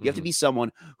field. You have to be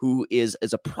someone who is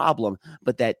a problem,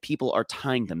 but that people are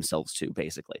tying themselves to,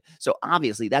 basically. So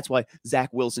obviously that's why Zach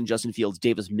Wilson, Justin Fields,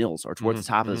 Davis Mills are towards the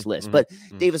top of this list. But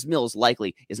Davis Mills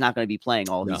likely is not going to be playing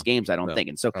all of these games, I don't think.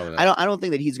 And so I don't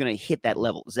think that he's going to hit that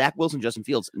level. Zach Wilson, Justin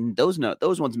Fields, those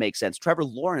ones make sense. Trevor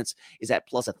Lawrence is at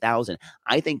plus 1,000.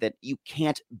 I think that you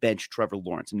can't bench Trevor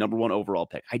Lawrence, number 1 overall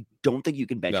pick. I don't think you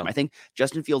can bench him. I think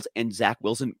Justin Fields and Zach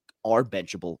Wilson are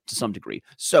benchable to some degree.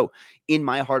 So in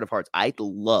my heart of hearts, I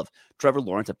love Trevor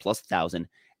Lawrence at plus 1,000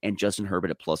 and Justin Herbert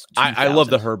at plus 2,000. I love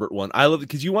the Herbert one. I love it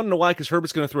because you want to know why? Because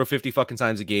Herbert's going to throw 50 fucking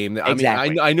times a game. Exactly. I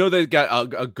mean, I know they've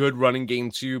got a good running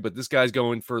game too, but this guy's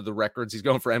going for the records. He's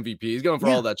going for MVP. He's going for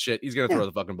all that shit. He's going to throw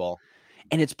the fucking ball.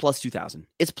 And it's plus 2,000.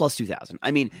 It's plus 2,000.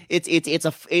 I mean, it's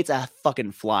a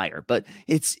fucking flyer, but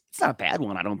it's not a bad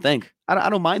one. I don't think. I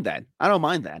don't mind that.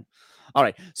 All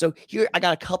right. So here I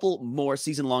got a couple more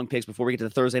season-long picks before we get to the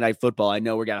Thursday night football. I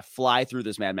know we're gonna fly through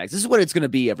this, Mad Max. This is what it's gonna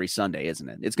be every Sunday, isn't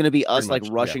it? It's gonna be us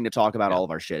rushing to talk about all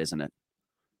of our shit, isn't it?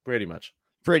 Pretty much.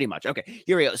 Okay,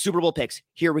 here we go. Super Bowl picks.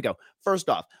 Here we go. First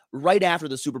off, right after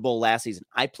the Super Bowl last season,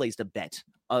 I placed a bet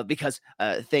because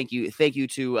thank you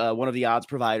to one of the odds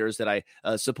providers that I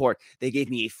support. They gave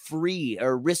me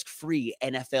a risk-free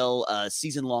NFL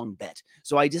season-long bet.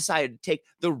 So I decided to take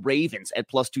the Ravens at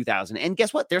plus 2,000. And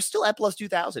guess what? They're still at plus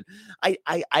 2,000.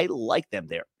 I like them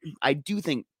there. I do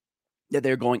think that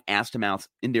they're going ass to mouth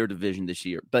in their division this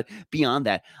year. But beyond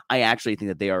that, I actually think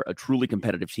that they are a truly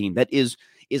competitive team that is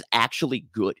is actually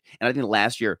good. And I think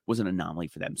last year was an anomaly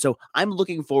for them. So I'm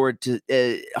looking forward to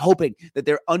hoping that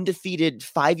their undefeated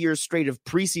 5 years straight of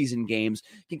preseason games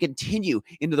can continue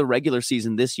into the regular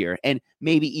season this year and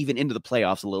maybe even into the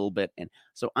playoffs a little bit. And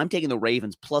so I'm taking the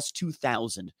Ravens plus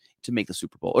 2,000 to make the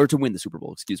Super Bowl, or to win the Super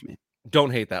Bowl, excuse me.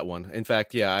 Don't hate that one. In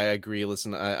fact, yeah, I agree.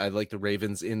 Listen, I like the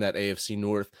Ravens in that AFC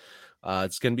North.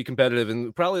 It's going to be competitive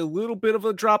and probably a little bit of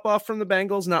a drop off from the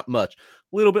Bengals. Not much.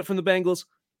 A little bit from the Bengals.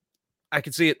 I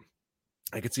could see it.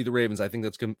 I could see the Ravens. I think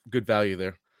that's good value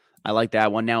there. I like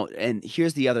that one. Now, and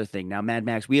here's the other thing. Now, Mad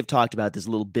Max, we have talked about this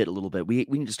a little bit. We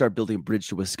need to start building a bridge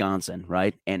to Wisconsin,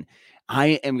 right? And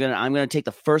I'm gonna take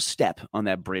the first step on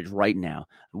that bridge right now.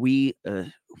 We're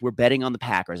betting on the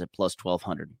Packers at plus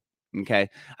 1,200. Okay.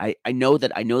 I know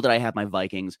that I have my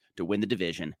Vikings to win the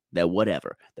division, that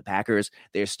whatever. The Packers,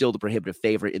 they're still the prohibitive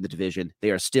favorite in the division. They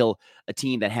are still a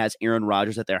team that has Aaron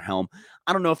Rodgers at their helm.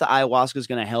 I don't know if the ayahuasca is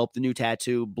going to help, the new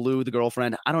tattoo, Blue, the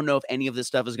girlfriend. I don't know if any of this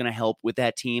stuff is going to help with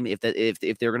that team, if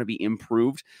they're going to be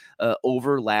improved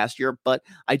over last year. But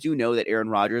I do know that Aaron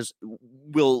Rodgers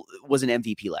was an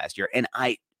MVP last year, and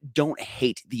I don't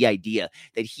hate the idea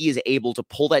that he is able to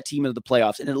pull that team into the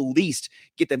playoffs and at least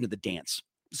get them to the dance.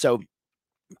 So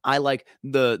I like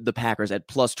the Packers at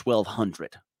plus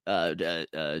 1,200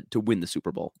 to win the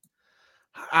Super Bowl.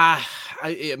 I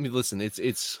mean, listen,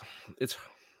 it's.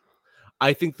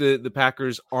 I think the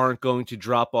Packers aren't going to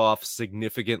drop off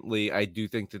significantly. I do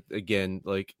think that, again,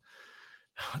 like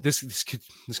this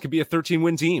could be a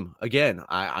 13-win team again.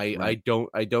 I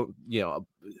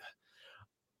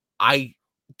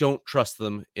don't trust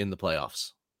them in the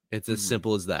playoffs. It's as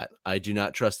simple as that. I do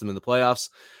not trust them in the playoffs.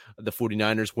 The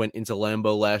 49ers went into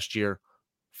Lambeau last year,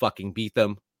 fucking beat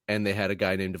them, and they had a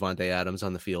guy named Devontae Adams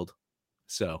on the field.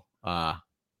 So I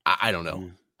don't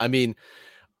know. I mean,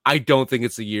 I don't think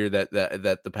it's the year that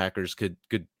the Packers could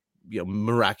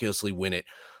miraculously win it.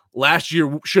 Last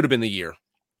year should have been the year.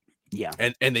 Yeah.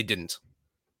 And they didn't.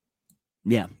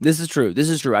 Yeah, this is true.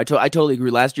 I totally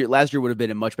agree. Last year would have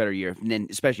been a much better year, and then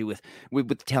especially with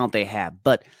the talent they have.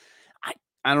 But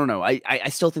I don't know. I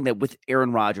still think that with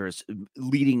Aaron Rodgers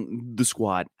leading the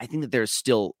squad, I think that there's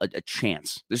still a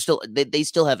chance. They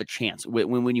still have a chance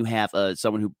when you have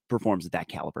someone who performs at that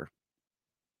caliber.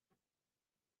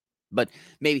 But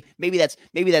maybe that's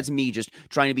me just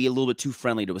trying to be a little bit too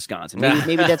friendly to Wisconsin.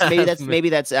 Maybe that's I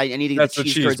need to get the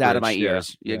cheese curds out of my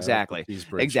ears. Yeah. Exactly.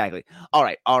 All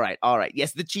right.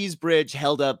 Yes, the cheese bridge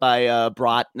held up by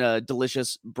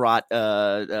delicious brat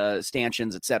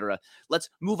stanchions, etc. Let's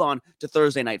move on to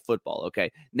Thursday night football.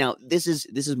 Okay. Now this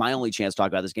is my only chance to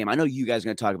talk about this game. I know you guys are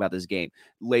going to talk about this game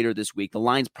later this week. The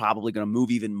line's probably going to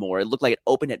move even more. It looked like it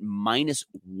opened at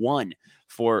 -1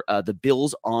 for the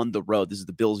Bills on the road. This is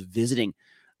the Bills visiting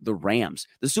the Rams,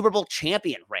 the Super Bowl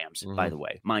champion Rams, by the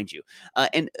way, mind you.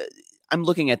 And I'm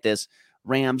looking at this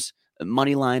Rams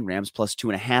money line, Rams plus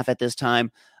 2.5 at this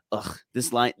time.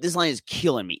 This line is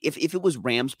killing me. If it was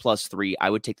Rams plus 3, I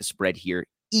would take the spread here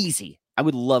easy. I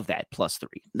would love that plus 3.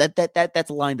 That's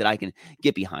a line that I can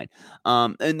get behind.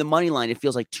 And the money line, it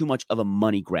feels like too much of a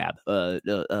money grab, a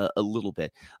little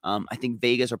bit. I think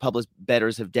Vegas or public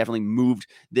bettors have definitely moved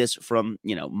this from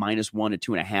 -1 to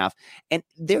 2.5, and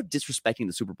they're disrespecting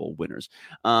the Super Bowl winners.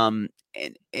 And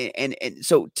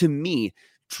so to me,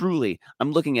 truly,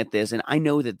 I'm looking at this, and I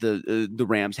know that the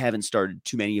Rams haven't started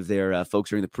too many of their folks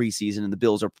during the preseason, and the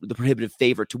Bills are the prohibitive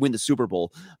favorite to win the Super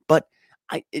Bowl, but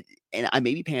and I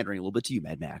may be pandering a little bit to you,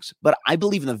 Mad Max, but I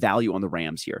believe in the value on the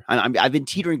Rams here. I've been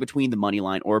teetering between the money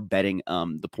line or betting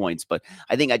the points, but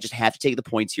I think I just have to take the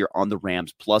points here on the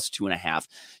Rams plus 2.5.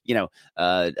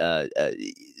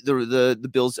 The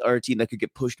Bills are a team that could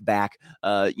get pushed back,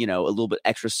 a little bit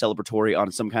extra celebratory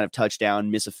on some kind of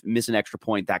touchdown, miss an extra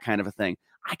point, that kind of a thing.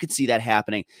 I could see that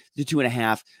happening. The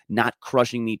 2.5 not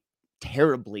crushing me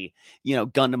terribly,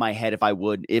 gun to my head. If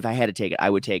I had to take it, I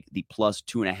would take the plus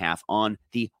 2.5 on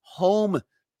the home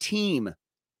team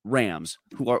Rams,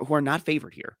 who are not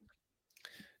favored here.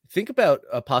 Think about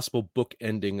a possible book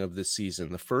ending of this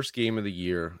season. The first game of the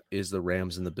year is the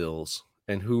Rams and the Bills.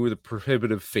 And who are the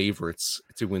prohibitive favorites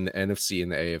to win the NFC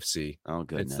and the AFC? Oh,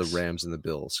 goodness. It's the Rams and the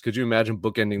Bills. Could you imagine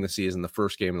bookending the season, the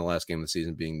first game and the last game of the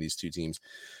season being these two teams?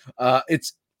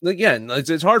 It's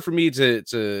hard for me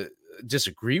to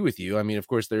disagree with you. I mean, of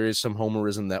course, there is some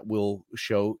homerism that will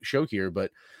show here,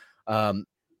 but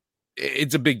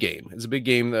it's a big game. It's a big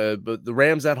game. But the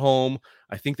Rams at home,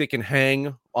 I think they can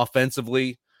hang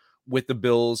offensively with the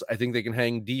Bills. I think they can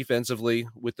hang defensively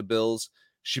with the Bills.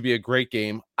 Should be a great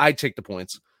game. I'd take the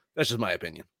points. That's just my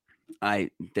opinion.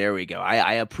 There we go.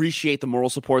 I appreciate the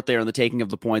moral support there and the taking of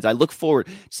the points. I look forward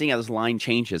to seeing how this line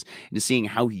changes and to seeing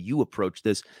how you approach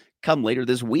this come later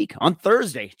this week on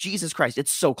Thursday. Jesus Christ,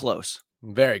 it's so close.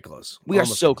 Very close. We are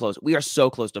so close. We are so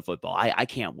close to football. I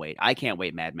can't wait. I can't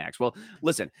wait, Mad Max. Well,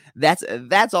 listen,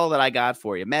 that's all that I got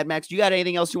for you. Mad Max, do you got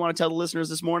anything else you want to tell the listeners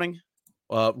this morning?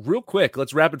 Real quick,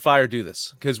 let's rapid fire do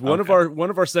this, because one of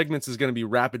our segments is going to be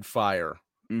rapid fire.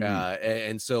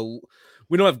 And so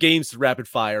we don't have games to rapid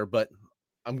fire, but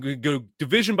I'm going to go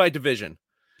division by division.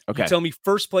 Okay. You tell me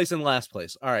first place and last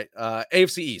place. All right.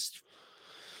 AFC East.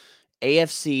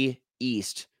 AFC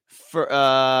East. For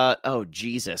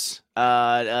Jesus.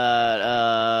 First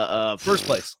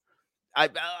place.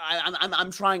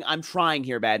 I'm trying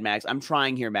here, Mad Max.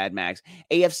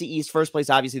 AFC East, first place,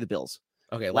 obviously the Bills.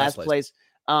 Okay, last place.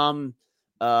 Oh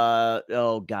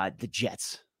God, the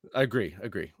Jets. Agree.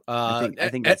 I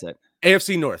think that's it.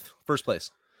 AFC North, first place.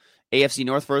 AFC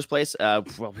North, first place.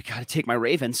 Well, we got to take my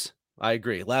Ravens. I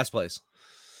agree. Last place.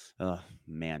 Oh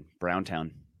man,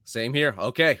 Browntown. Same here.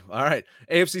 Okay. All right.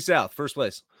 AFC South, first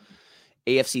place.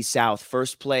 AFC South,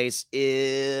 first place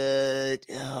is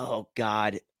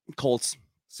Colts.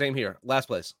 Same here. Last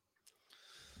place.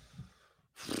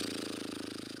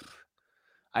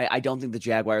 I don't think the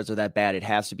Jaguars are that bad. It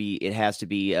has to be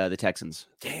the Texans.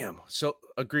 Damn. So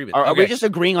agree with. Are we just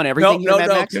agreeing on everything? No.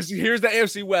 Because here's the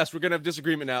AFC West. We're gonna have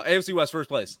disagreement now. AFC West, first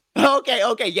place.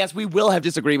 Okay. Yes, we will have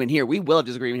disagreement here.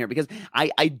 Because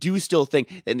I do still think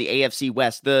that in the AFC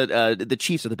West, the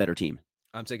Chiefs are the better team.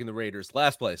 I'm taking the Raiders.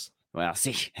 Last place. Well,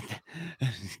 see,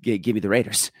 give me the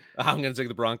Raiders. I'm going to take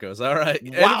the Broncos. All right.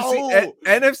 Wow.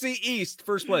 NFC East,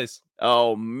 first place.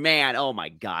 Oh, man. Oh, my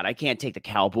God. I can't take the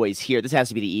Cowboys here. This has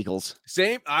to be the Eagles.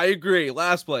 Same. I agree.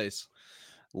 Last place.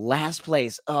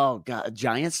 Oh, God.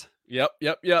 Giants? Yep.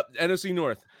 NFC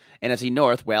North. NFC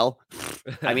North, well,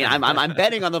 I mean, I'm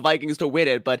betting on the Vikings to win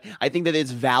it, but I think that it's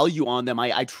value on them.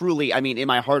 I truly, in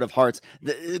my heart of hearts,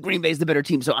 the Green Bay is the better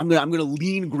team, so I'm gonna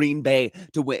lean Green Bay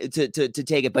to win, to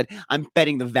take it, but I'm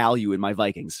betting the value in my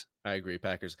Vikings. I agree,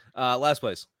 Packers. Last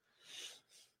place.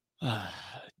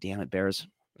 Damn it, Bears.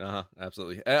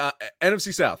 Absolutely.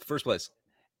 NFC South, first place.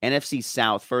 NFC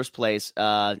South, first place.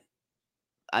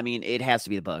 It has to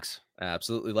be the Bucs.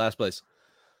 Absolutely, last place.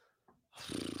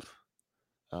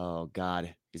 Oh,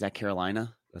 God. Is that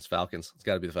Carolina? That's Falcons. It's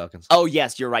got to be the Falcons. Oh,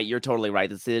 yes, you're right. You're totally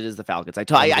right. It is the Falcons.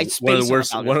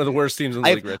 One of the worst teams in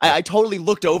the league. I totally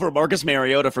looked over Marcus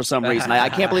Mariota for some reason. I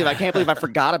can't believe I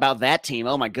forgot about that team.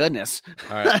 Oh, my goodness.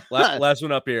 All right. Last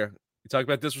one up here. You talk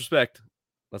about disrespect.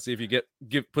 Let's see if you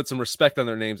put some respect on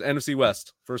their names. NFC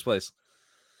West, first place.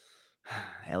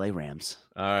 LA Rams.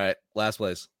 All right. Last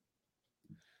place.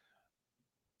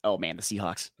 Oh man, the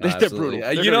Seahawks. They're brutal.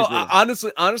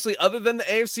 Honestly, other than the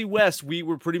AFC West, we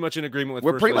were pretty much in agreement with.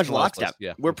 We're pretty much lockstep.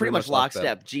 Yeah, we're pretty much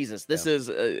lockstep. Jesus, this is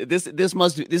this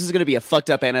is going to be a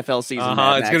fucked up NFL season.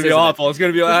 It's going to be awful. It's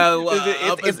going to be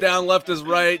up and down, left is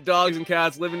right, dogs and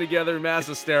cats living together, mass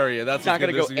hysteria. That's not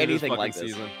going to go anything like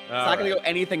this. Season. It's not going to go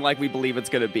anything like we believe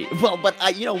it's going to be. Well,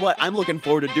 but you know what? I'm looking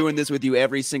forward to doing this with you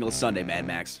every single Sunday, Mad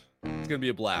Max. It's going to be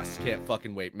a blast. Can't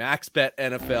fucking wait. Max Bet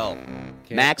NFL.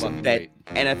 Max Bet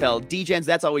NFL. D-Gens,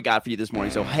 that's all we got for you this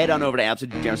morning. So head on over to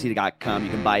AbsoluteDegeneracy.com. You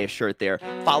can buy a shirt there.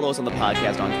 Follow us on the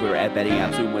podcast on Twitter at Betting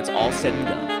Absolute. When it's all said and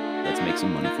done, let's make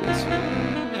some money, fools.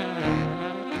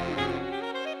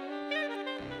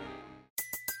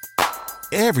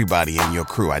 Everybody in your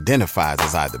crew identifies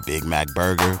as either Big Mac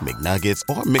Burger, McNuggets,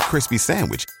 or McCrispy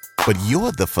Sandwich. But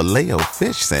you're the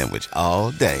Filet-O-Fish Sandwich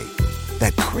all day.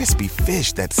 That crispy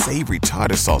fish, that savory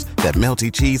tartar sauce, that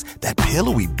melty cheese, that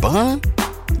pillowy bun.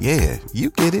 Yeah, you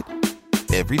get it.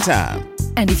 Every time.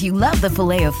 And if you love the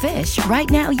Filet-O-Fish, right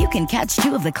now you can catch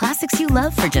two of the classics you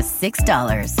love for just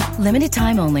 $6. Limited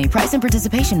time only. Price and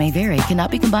participation may vary. Cannot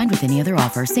be combined with any other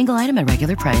offer. Single item at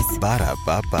regular price.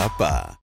 Ba-da-ba-ba-ba.